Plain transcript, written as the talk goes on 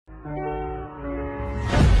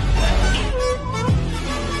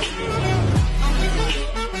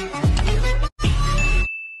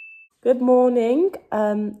Good morning.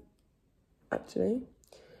 Actually,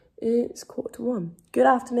 it's 1:15. Good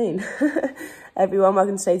afternoon, everyone.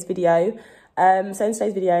 Welcome to today's video. So in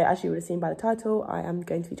today's video, as you would have seen by the title, I am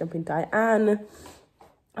going to be jumping Dyanne.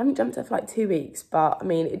 I haven't jumped her for like 2 weeks, but I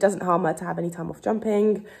mean, it doesn't harm her to have any time off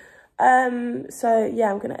jumping. So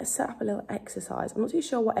yeah, I'm gonna set up a little exercise. I'm not too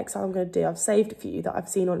sure what exercise I'm gonna do. I've saved a few that I've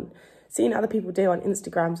seen other people do on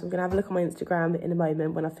Instagram. So I'm gonna have a look on my Instagram in a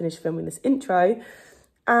moment when I finish filming this intro,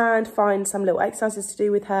 and find some little exercises to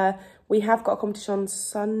do with her. We have got a competition on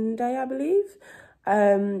Sunday, I believe.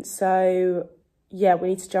 So yeah, we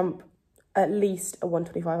need to jump at least a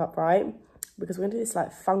 125 upright, because we're gonna do this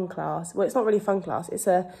like fun class. Well, it's not really a fun class, it's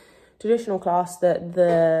a traditional class that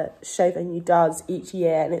the show venue does each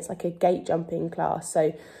year, and it's like a gate jumping class.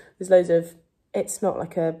 So there's loads of, it's not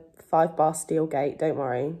like a 5-bar steel gate, don't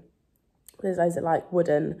worry. There's loads of like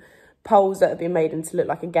wooden poles that have been made into look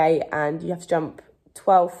like a gate, and you have to jump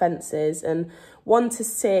 12 fences, and 1 to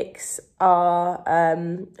 6 are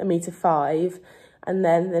 1.5 m, and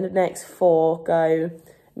then the next 4 go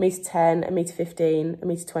 1.10 m, 1.15 m,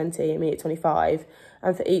 1.20 m, 1.25 m,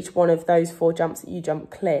 and for each one of those 4 jumps that you jump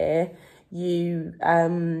clear, you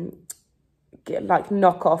get like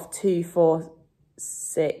knock off 2, 4,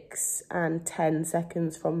 6 and 10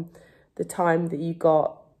 seconds from the time that you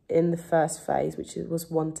got in the first phase, which was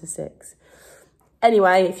 1 to 6.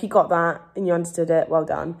 Anyway, if you got that and you understood it, well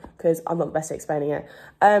done, because I'm not the best at explaining it.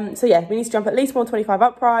 So yeah, we need to jump at least 125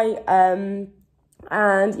 upright. And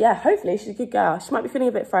yeah, hopefully she's a good girl. She might be feeling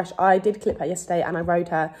a bit fresh. I did clip her yesterday and I rode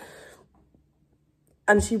her,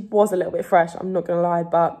 and she was a little bit fresh, I'm not gonna lie,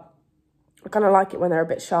 but I kind of like it when they're a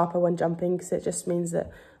bit sharper when jumping, because it just means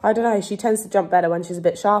that, I don't know, she tends to jump better when she's a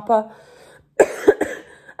bit sharper.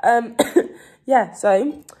 Yeah,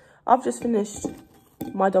 so I've just finished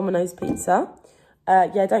my Domino's pizza.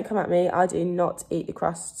 Yeah, don't come at me. I do not eat the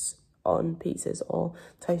crusts on pizzas or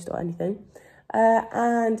toast or anything.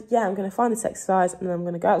 And yeah, I'm going to find this exercise, and then I'm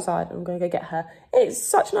going to go outside and I'm going to go get her. It's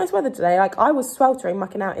such nice weather today. Like, I was sweltering,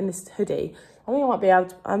 mucking out in this hoodie. I think I might be able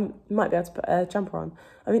to put a jumper on.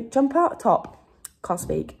 I mean, jumper, top. Can't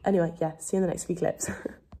speak. Anyway, yeah, see you in the next few clips.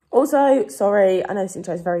 Also, sorry, I know this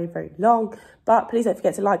intro is very, very long, but please don't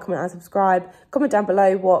forget to like, comment and subscribe. Comment down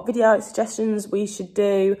below what video suggestions we should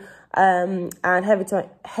do. And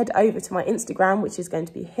head over to my Instagram, which is going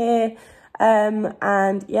to be here.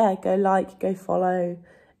 And yeah, go like, go follow,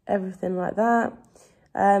 everything like that.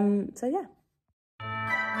 So yeah.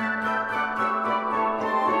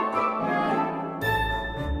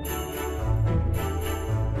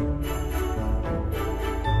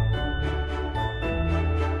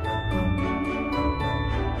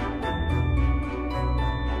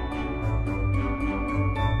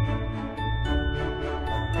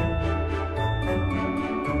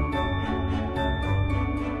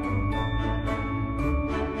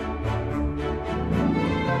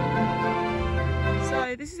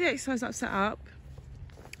 This is the exercise I've set up.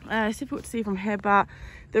 It's difficult to see from here, but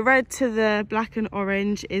the red to the black and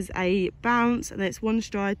orange is a bounce, and then it's 1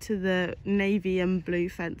 stride to the navy and blue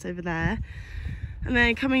fence over there. And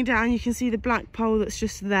then coming down, you can see the black pole that's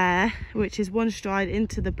just there, which is 1 stride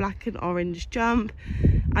into the black and orange jump.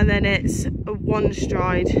 And then it's a 1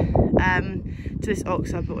 stride to this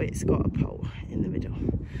oxide, but it's got a pole in the middle.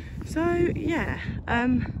 So yeah,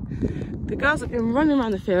 the girls have been running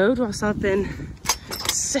around the field whilst I've been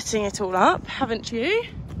setting it all up, haven't you?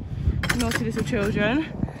 Naughty little children.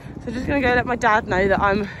 So I'm just gonna go let my dad know that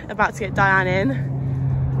I'm about to get Dyanne in.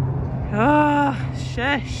 Oh,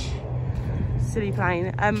 shush. Silly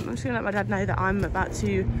plane. I'm just gonna let my dad know that I'm about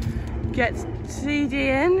to get CD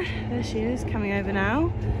in. There she is, coming over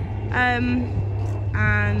now.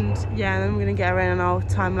 And yeah, then I'm gonna get her in and I'll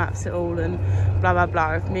time lapse it all and blah blah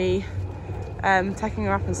blah of me taking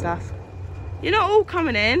her up and stuff. You're not all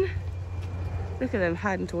coming in. Look at them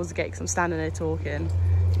heading towards the gate because I'm standing there talking.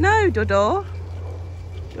 No, Dodo.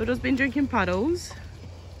 Dodo's been drinking puddles,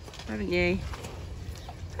 haven't you?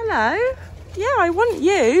 Hello. Yeah, I want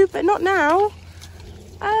you, but not now.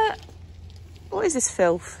 What is this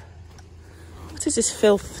filth? What is this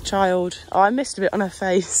filth, child? Oh, I missed a bit on her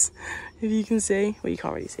face, if you can see. Well, you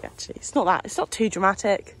can't really see, actually. It's not too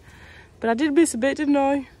dramatic. But I did miss a bit, didn't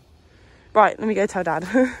I? Right, let me go tell Dad.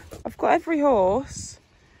 I've got every horse,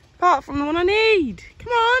 apart from the one I need.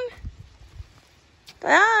 Come on.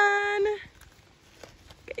 Dyanne.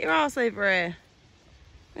 Get your ass over here.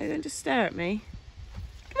 No, don't just stare at me.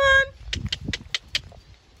 Come on.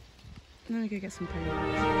 Let me go get some paint.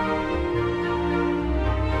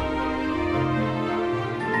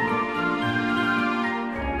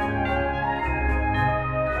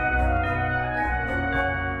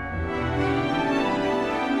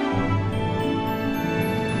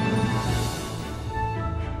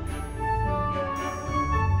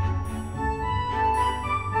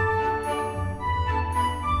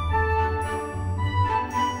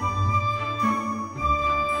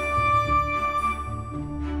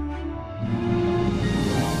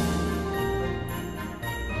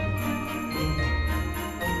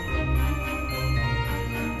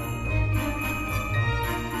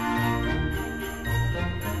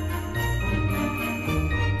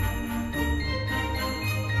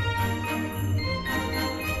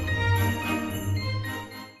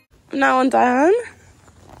 now on Dyanne.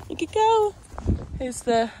 You could go. Here's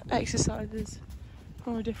the exercises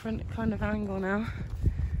from a different kind of angle now.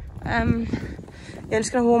 Yeah, I'm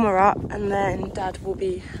just going to warm her up, and then Dad will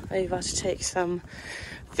be over to take some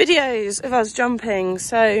videos of us jumping.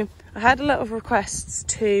 So I had a lot of requests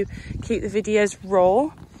to keep the videos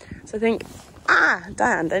raw. So I think,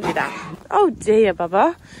 Dyanne, don't do that. Oh dear,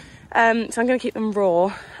 Bubba. So I'm going to keep them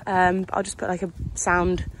raw. I'll just put like a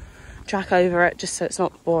sound track over it, just so it's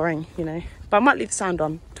not boring, you know. But I might leave the sound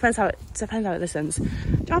on. Depends how it listens.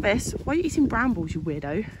 Jarvis, why are you eating brambles, you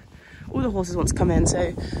weirdo? All the horses want to come in,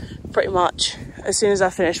 so pretty much as soon as I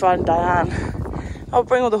finish riding Dyanne, I'll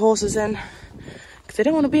bring all the horses in because they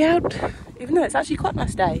don't want to be out, even though it's actually quite a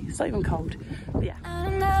nice day. It's not even cold, but yeah. I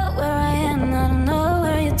don't know where I am, I don't know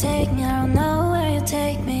where you take me, I don't know where you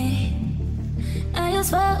take me. I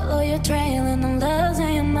just follow your trail and I'm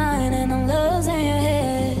losing your mind and I'm losing your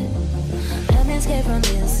head. Let me escape from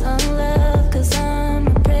this unlove, cause I'm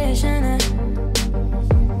a prisoner.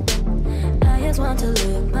 I just want to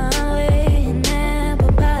look my way and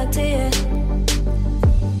never back to you.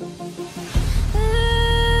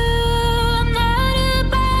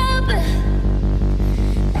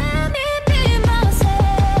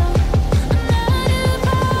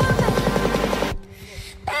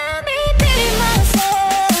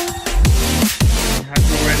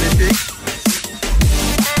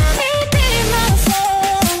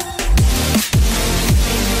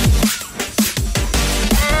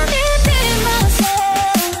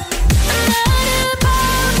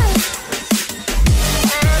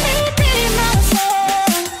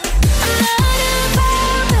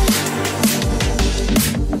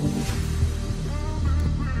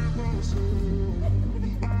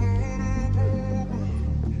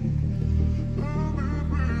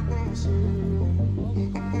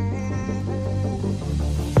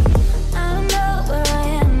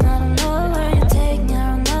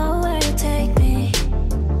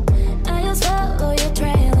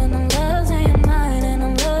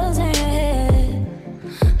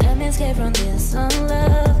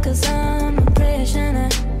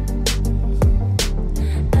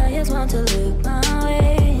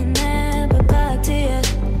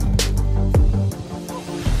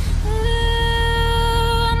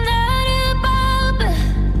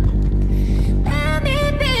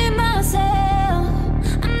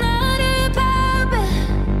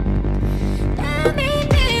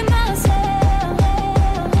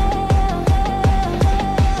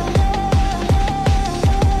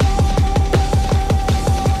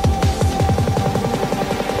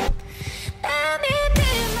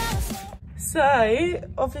 So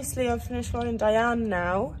obviously I've finished riding Dyanne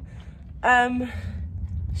now.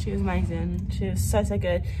 She was amazing. She was so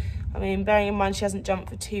good. I mean, bearing in mind she hasn't jumped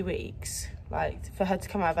for 2 weeks, like for her to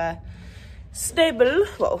come out of her stable,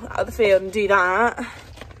 well, out of the field and do that,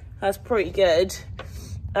 that's pretty good.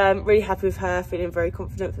 Really happy with her, feeling very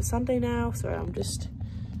confident for Sunday now. Sorry, I'm just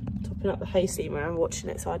topping up the hay steamer and watching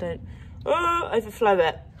it so I don't overflow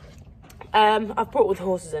it. I've brought all the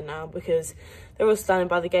horses in now because they're all standing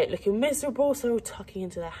by the gate looking miserable, so they're all tucking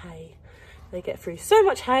into their hay. They get through so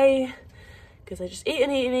much hay because they just eat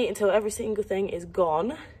and eat and eat until every single thing is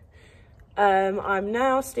gone. I'm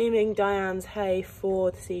now steaming Dyanne's hay for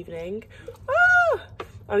this evening.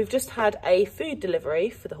 And we've just had a food delivery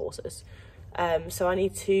for the horses. So I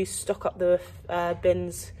need to stock up the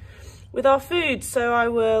bins with our food. So I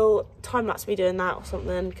will time-lapse me doing that or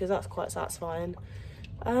something because that's quite satisfying.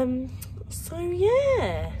 So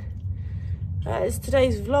yeah, it's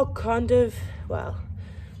today's vlog kind of, well,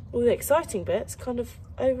 all the exciting bits kind of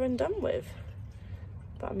over and done with.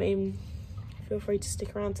 But I mean, feel free to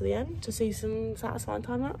stick around to the end to see some satisfying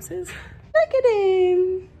time lapses. Look at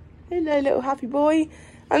him. Hello, little happy boy.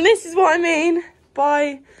 And this is what I mean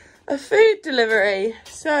by a food delivery.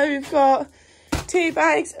 So we've got 2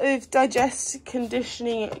 bags of digest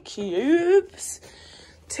conditioning cubes,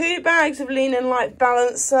 2 bags of lean and light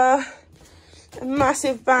balancer, a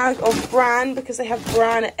massive bag of bran because they have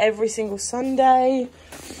bran every single Sunday.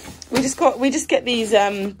 We just get these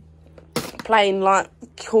plain like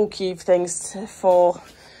cool cube things for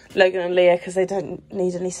Logan and Leah because they don't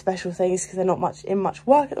need any special things because they're not in much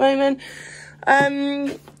work at the moment.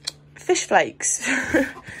 Fish flakes.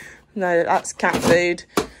 No, that's cat food.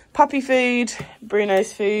 Puppy food,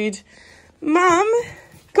 Bruno's food. Mum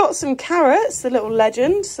got some carrots, the little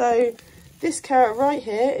legend. So this carrot right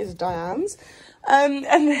here is Dyanne's. And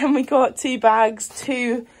then we got 4 bags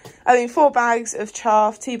of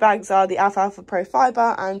chaff. 2 bags are the Alfalfa Pro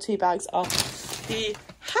Fibre and 2 bags are the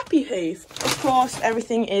Happy Hoof. Of course,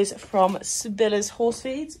 everything is from Sibylla's Horse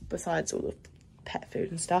Feeds, besides all the pet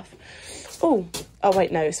food and stuff. Oh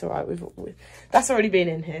wait, no, it's all right. That's already been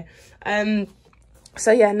in here.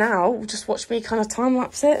 So yeah, now just watch me kind of time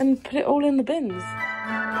lapse it and put it all in the bins.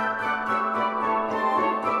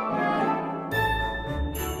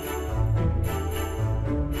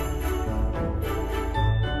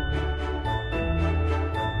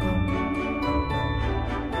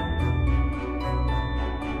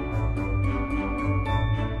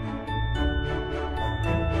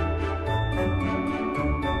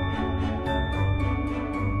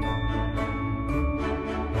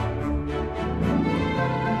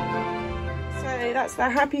 That's the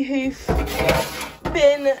Happy Hoof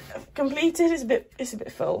bin completed. It's a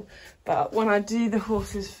bit full, but when I do the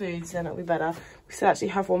horses' foods, then it'll be better. We still actually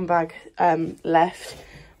have one bag left.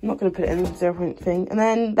 I'm not going to put it in the 0 point thing. And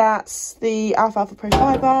then that's the Alfalfa Pro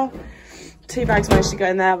Fibre. 2 bags managed to go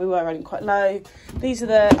in there. We were running quite low. These are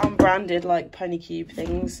the unbranded like pony cube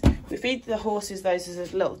things. We feed the horses those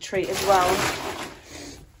as a little treat as well.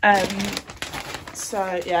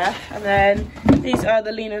 So yeah, and then these are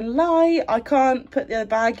the Lean and Lie. I can't put the other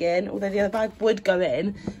bag in, although the other bag would go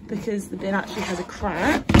in because the bin actually has a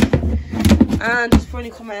crack. And for any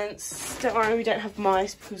comments, don't worry, we don't have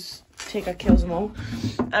mice because Tigger kills them all.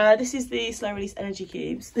 This is the slow release energy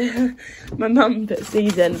cubes. My mum puts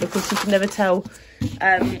these in because she can never tell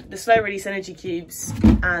the slow release energy cubes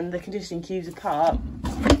and the conditioning cubes apart.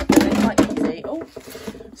 They're quite easy. Oh,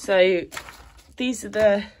 so these are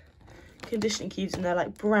the conditioning cubes and they're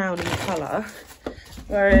like brown in colour,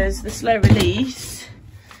 whereas the slow release,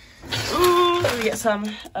 let me get some,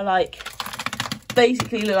 are like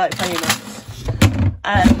basically look like pony nuts.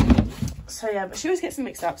 So yeah, but she always gets them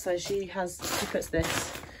mixed up, so she puts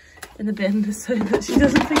this in the bin so that she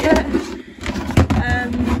doesn't forget.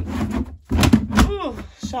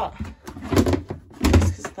 Shut, just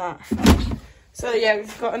because of that. So yeah,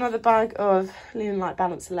 we've got another bag of Lean and Light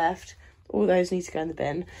Balancer left. All those need to go in the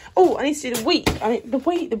bin. Oh, I need to do the wheat.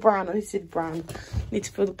 The bran. I need to do the bran. I need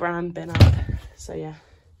to fill the bran bin up. So yeah.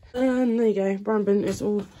 And there you go. Bran bin is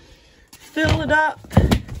all filled up.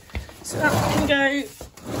 So that can go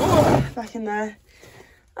back in there.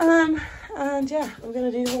 And yeah, we're gonna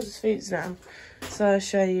do the horses' foods now. So I'll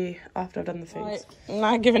show you after I've done the foods. Right, I'm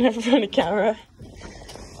now giving everyone a carrot.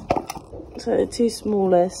 So the 2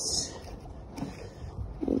 smallest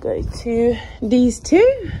will go to these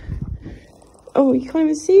 2. Oh, you can't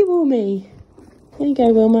even see Wilmy. There you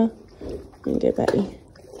go, Wilma. There you go, Betty.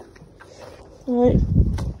 Right.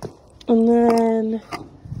 And then...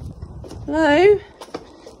 Hello?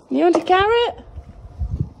 You want a carrot?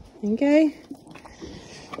 There you go.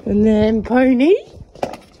 And then Pony.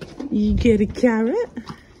 You get a carrot.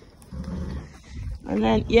 And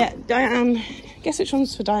then, yeah, Dyanne. Guess which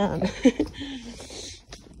one's for Dyanne?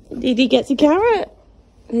 Didi gets a carrot.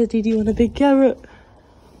 Does Didi want a big carrot?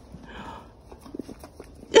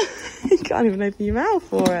 You can't even open your mouth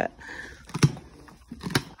for it.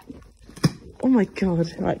 Oh my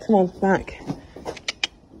god. Right, come on, back.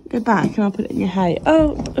 Go back and I'll put it in your hay.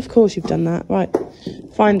 Oh, of course you've done that. Right,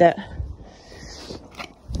 find it.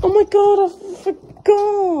 Oh my god, I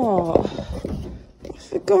forgot. I've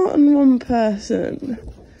forgotten one person.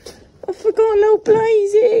 I've forgotten little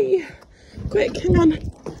Blazy. Quick, hang on.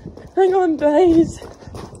 Hang on, Blaze.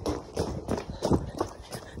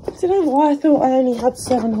 I don't know why I thought I only had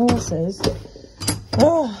 7 horses.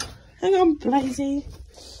 Oh, hang on, Blazy.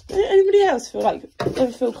 Anybody else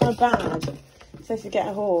ever feel kind of bad if they forget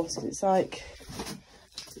a horse? It's like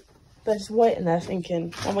they're just waiting there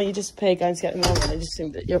thinking, and when you disappear going to get them on, they just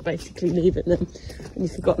think that you're basically leaving them and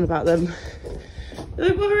you've forgotten about them.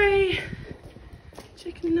 Don't worry,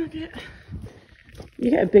 chicken nugget.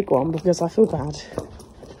 You get a big one because I feel bad.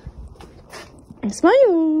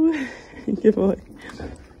 Smile. Good boy.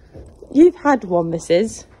 You've had one,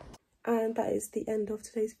 Mrs. And that is the end of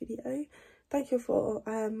today's video. Thank you for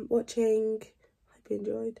watching. Hope you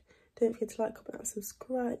enjoyed. Don't forget to like, comment and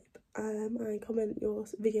subscribe. And comment your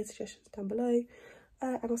video suggestions down below.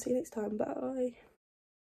 And I'll see you next time. Bye.